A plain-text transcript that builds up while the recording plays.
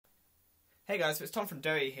Hey guys, so it's Tom from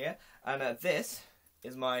Doayee here, and this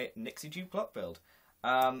is my Nixie tube clock build.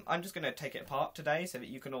 I'm just going to take it apart today so that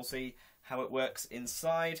you can all see how it works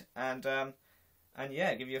inside, and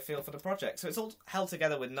yeah, give you a feel for the project. So it's all held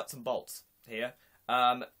together with nuts and bolts here,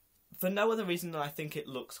 for no other reason than I think it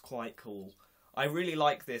looks quite cool. I really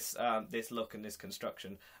like this this look and this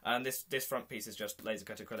construction, and this front piece is just laser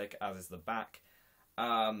cut acrylic, as is the back.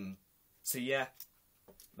 So yeah,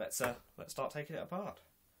 let's start taking it apart.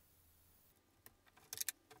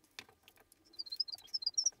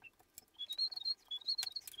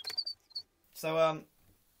 So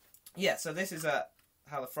yeah, so this is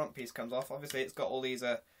how the front piece comes off. Obviously, it's got all these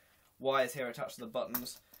wires here attached to the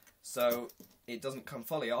buttons, so it doesn't come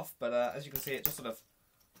fully off. But as you can see, it just sort of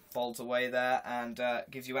folds away there and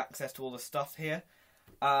gives you access to all the stuff here.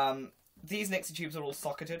 These Nixie tubes are all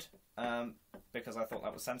socketed because I thought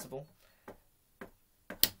that was sensible.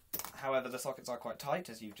 However, the sockets are quite tight,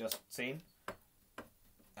 as you've just seen,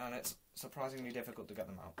 and it's surprisingly difficult to get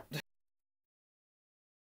them out.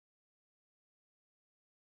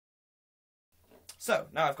 So,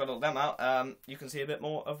 now I've got all them out, you can see a bit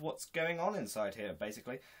more of what's going on inside here,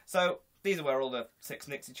 basically. So, these are where all the 6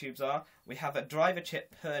 Nixie tubes are. We have a driver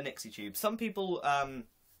chip per Nixie tube. Some people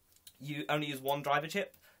you only use one driver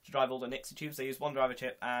chip to drive all the Nixie tubes. They use one driver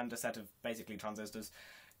chip and a set of, basically, transistors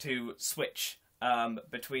to switch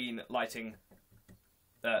between lighting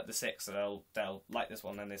the 6. So they'll light this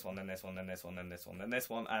one, then this one, then this one, then this one, then this one, then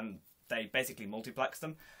this one, and they basically multiplex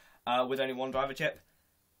them with only one driver chip.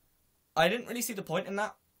 I didn't really see the point in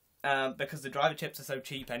that, because the driver chips are so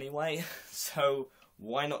cheap anyway, so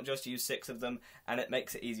why not just use 6 of them, and it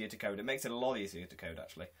makes it easier to code. It makes it a lot easier to code,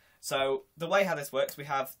 actually. So, the way how this works, we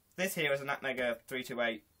have this here is an Atmega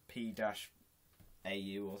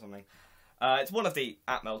 328P-AU or something. It's one of the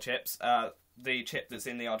Atmel chips, the chip that's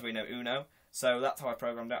in the Arduino Uno, so that's how I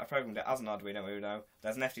programmed it. I programmed it as an Arduino Uno.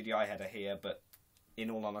 There's an FTDI header here, but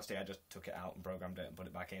in all honesty, I just took it out and programmed it and put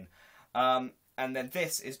it back in. And then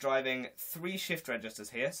this is driving 3 shift registers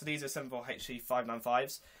here. So these are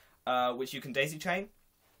 74HC595s, which you can daisy chain.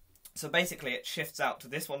 So basically it shifts out to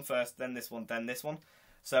this one first, then this one, then this one.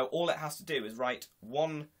 So all it has to do is write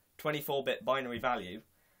one 24-bit binary value,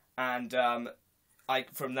 and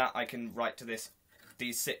from that I can write to these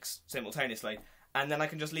 6 simultaneously. And then I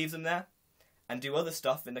can just leave them there and do other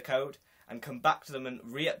stuff in the code and come back to them and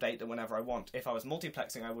re-update them whenever I want. If I was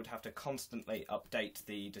multiplexing, I would have to constantly update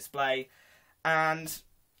the display, and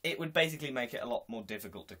it would basically make it a lot more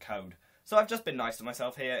difficult to code. So I've just been nice to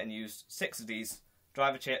myself here and used 6 of these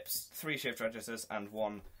driver chips, 3 shift registers, and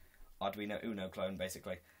 1 Arduino Uno clone,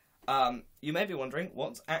 basically. You may be wondering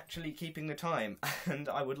what's actually keeping the time, and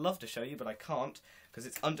I would love to show you, but I can't, because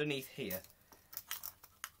it's underneath here.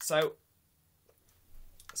 So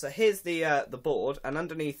here's the board, and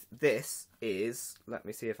underneath this is, let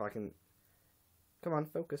me see if I can, come on,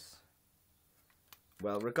 focus.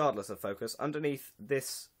 Well, regardless of focus, underneath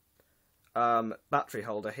this battery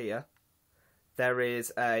holder here, there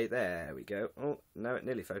is a, there we go. Oh, no, it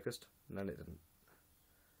nearly focused. No, it didn't.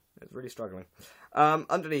 It's really struggling.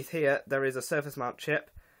 Underneath here, there is a surface mount chip.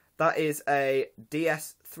 That is a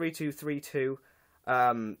DS3232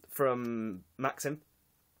 from Maxim.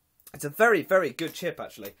 It's a very, very good chip,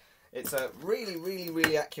 actually. It's really, really,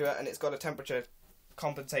 really accurate, and it's got a temperature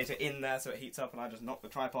compensator in there, so it heats up, and I just knocked the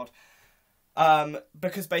tripod.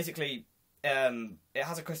 Because basically, it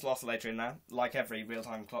has a crystal oscillator in there, like every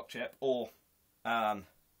real-time clock chip, or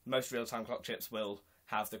most real-time clock chips will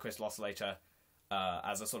have the crystal oscillator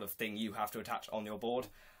as a sort of thing you have to attach on your board.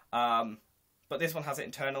 But this one has it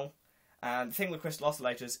internal, and the thing with crystal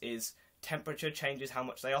oscillators is temperature changes how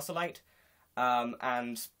much they oscillate,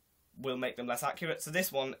 and will make them less accurate. So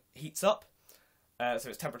this one heats up, so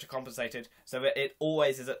it's temperature compensated, so it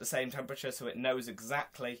always is at the same temperature, so it knows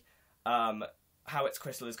exactly how its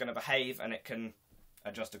crystal is going to behave, and it can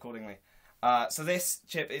adjust accordingly. So this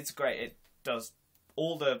chip is great. It does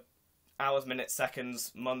all the hours, minutes,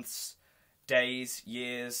 seconds, months, days,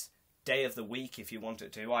 years, day of the week if you want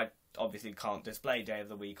it to. I obviously can't display day of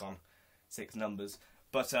the week on 6 numbers,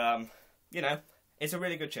 but you know, it's a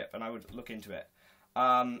really good chip, and I would look into it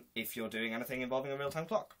if you're doing anything involving a real-time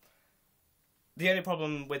clock. The only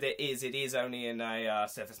problem with it is only in a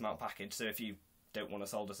surface mount package, so if you don't want to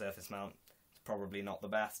solder surface mount, it's probably not the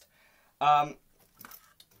best.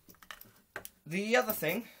 The other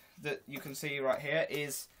thing that you can see right here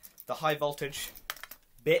is the high voltage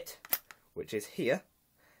bit, which is here.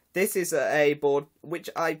 This is a board which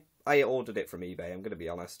I ordered it from eBay, I'm going to be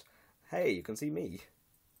honest. Hey, you can see me.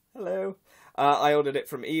 Hello. I ordered it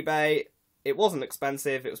from eBay. It wasn't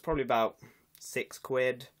expensive. It was probably about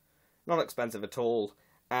 £6. Not expensive at all.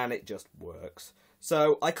 and it just works.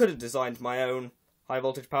 So I could have designed my own high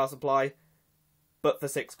voltage power supply, but for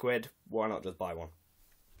 £6, why not just buy one?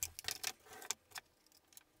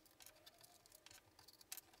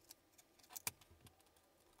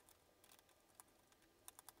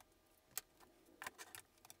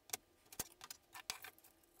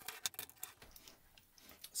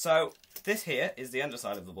 So this here is the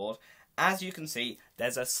underside of the board. As you can see,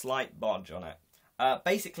 there's a slight bodge on it.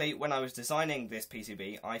 Basically, when I was designing this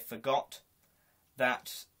PCB, I forgot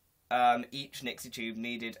that each Nixie tube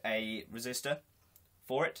needed a resistor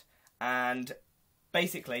for it, and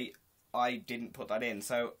basically I didn't put that in.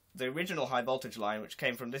 So the original high voltage line, which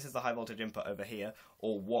came from, this is the high voltage input over here,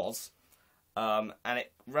 or was, and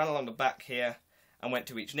it ran along the back here and went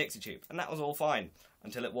to each Nixie tube, and that was all fine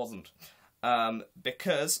until it wasn't.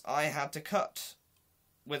 Because I had to cut,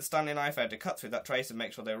 with Stanley knife, I had to cut through that trace and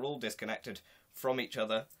make sure they were all disconnected from each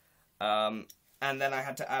other, and then I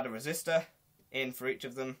had to add a resistor in for each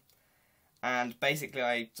of them, and basically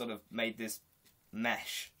I sort of made this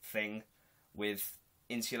mesh thing with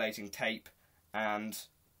insulating tape and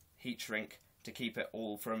heat shrink to keep it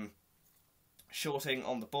all from shorting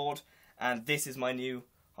on the board, and this is my new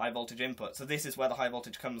high voltage input. So this is where the high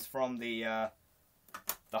voltage comes from, the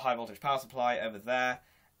high voltage power supply over there,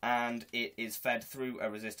 and it is fed through a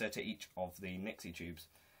resistor to each of the Nixie tubes.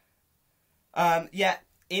 Yeah,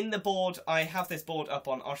 in the board, I have this board up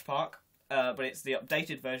on OshPark, but it's the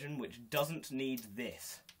updated version which doesn't need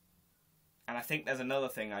this. And I think there's another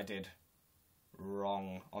thing I did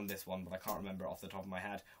wrong on this one, but I can't remember it off the top of my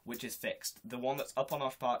head, which is fixed. The one that's up on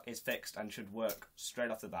OshPark is fixed and should work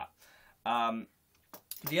straight off the bat.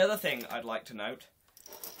 The other thing I'd like to note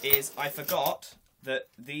is I forgot that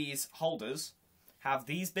these holders have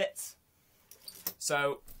these bits.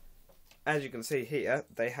 So, as you can see here,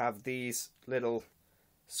 they have these little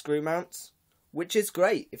screw mounts, which is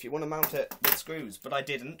great if you want to mount it with screws, but I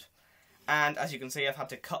didn't. And as you can see, I've had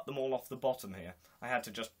to cut them all off the bottom here. I had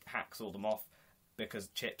to just hacksaw them off because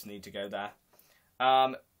chips need to go there.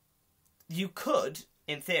 You could,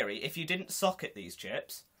 in theory, if you didn't socket these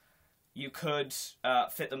chips, you could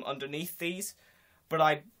fit them underneath these, but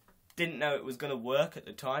I didn't know it was going to work at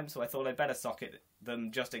the time, so I thought I'd better socket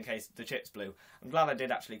them just in case the chips blew. I'm glad I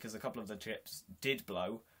did, actually, because a couple of the chips did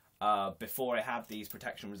blow before I had these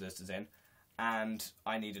protection resistors in, and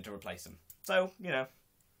I needed to replace them. So, you know,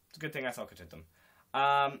 it's a good thing I socketed them.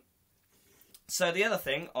 So the other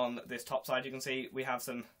thing on this top side, you can see we have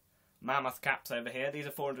some mammoth caps over here. These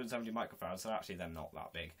are 470 microfarads, so actually they're not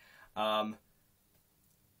that big.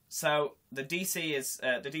 So the DC is,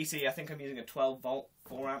 I think I'm using a 12 volt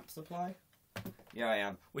 4 amp supply. Yeah, I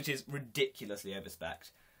am, which is ridiculously overspec'd.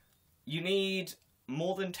 You need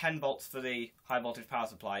more than 10 volts for the high voltage power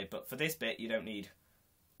supply, but for this bit you don't need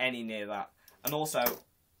any near that. And also,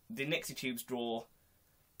 the Nixie tubes draw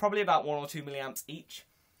probably about 1 or 2 milliamps each,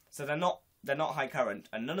 so they're not high current,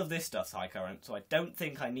 and none of this stuff's high current, so I don't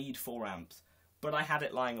think I need 4 amps. But I had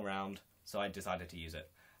it lying around, so I decided to use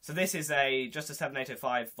it. So this is just a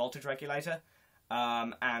 7805 voltage regulator,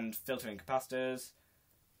 and filtering capacitors,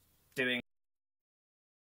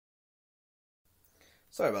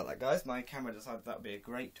 Sorry about that, guys. My camera decided that would be a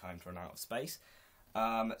great time to run out of space.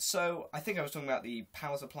 So I think I was talking about the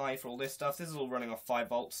power supply for all this stuff. This is all running off 5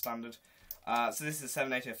 volts standard. So this is a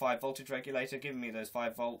 7805 voltage regulator, giving me those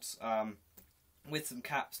 5 volts with some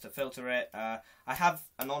caps to filter it. I have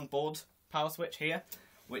an onboard power switch here,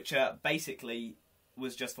 which basically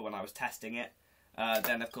was just for when I was testing it.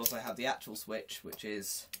 Then, of course, I have the actual switch, which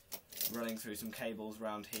is running through some cables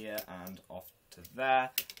around here and off to there,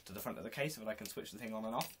 to the front of the case, so that I can switch the thing on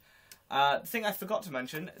and off. The thing I forgot to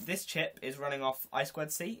mention, this chip is running off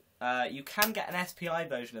I2C. You can get an SPI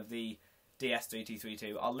version of the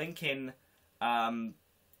DS3232. I'll link in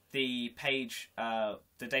the page, the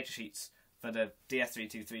datasheets for the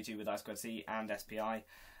DS3232 with I2C and SPI.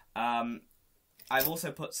 I've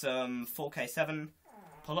also put some 4K7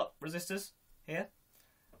 pull-up resistors here.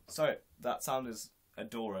 Sorry, that sound is a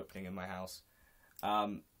door opening in my house.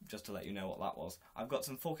 Just to let you know what that was. I've got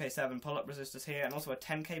some 4K7 pull-up resistors here, and also a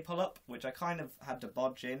 10K pull-up, which I kind of had to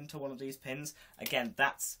bodge into one of these pins. Again,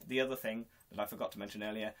 that's the other thing that I forgot to mention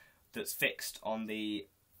earlier, that's fixed on the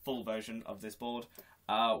full version of this board,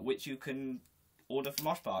 which you can order from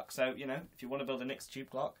OshPark. So, you know, if you want to build a Nixie tube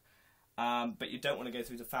clock, but you don't want to go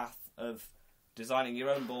through the path of designing your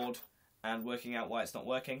own board and working out why it's not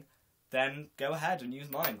working, then go ahead and use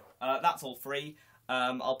mine. That's all free.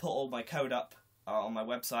 I'll put all my code up on my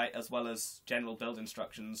website, as well as general build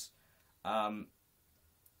instructions.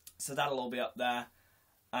 So that'll all be up there.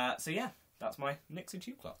 So yeah, that's my Nixie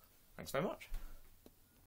tube clock. Thanks very much.